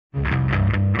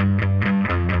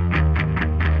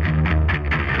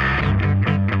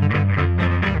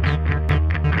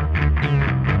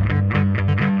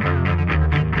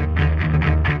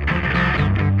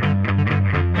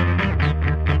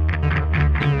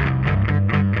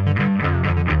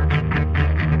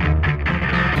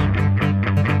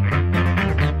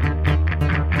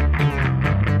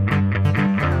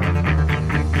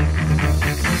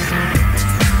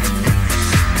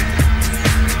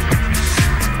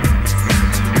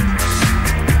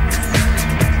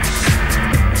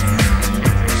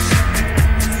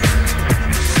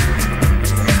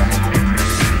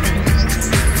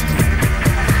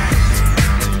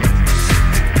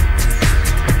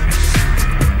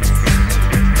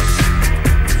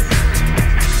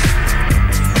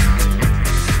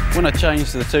When I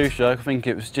changed to the two-stroke, I think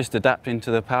it was just adapting to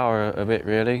the power a bit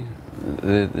really.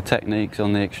 The techniques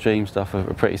on the extreme stuff are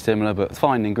pretty similar, but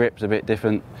finding grips a bit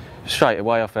different. Straight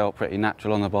away I felt pretty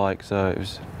natural on the bike, so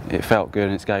it felt good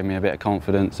and it's gave me a bit of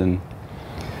confidence, and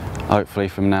hopefully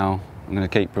from now I'm going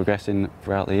to keep progressing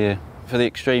throughout the year. For the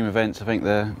extreme events, I think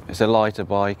it's a lighter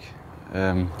bike.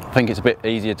 I think it's a bit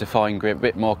easier to find grip, a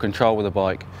bit more control with the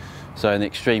bike, so in the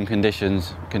extreme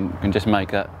conditions can just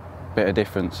make that bit of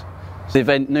difference.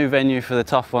 The new venue for the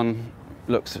tough one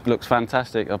looks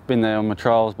fantastic. I've been there on my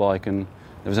trials bike and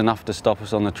there was enough to stop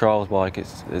us on the trials bike.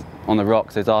 It's on the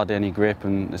rocks, there's hardly any grip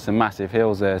and there's some massive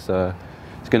hills there, so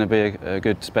it's going to be a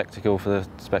good spectacle for the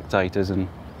spectators and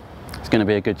it's going to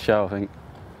be a good show, I think.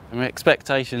 My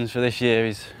expectations for this year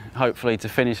is hopefully to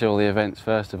finish all the events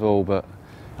first of all, but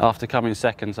after coming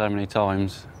second so many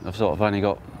times, I've sort of only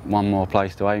got one more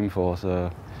place to aim for,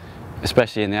 so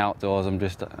especially in the outdoors, I'm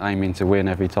just aiming to win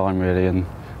every time really, and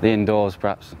the indoors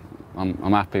perhaps I'm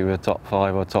happy with top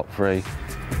 5 or top 3.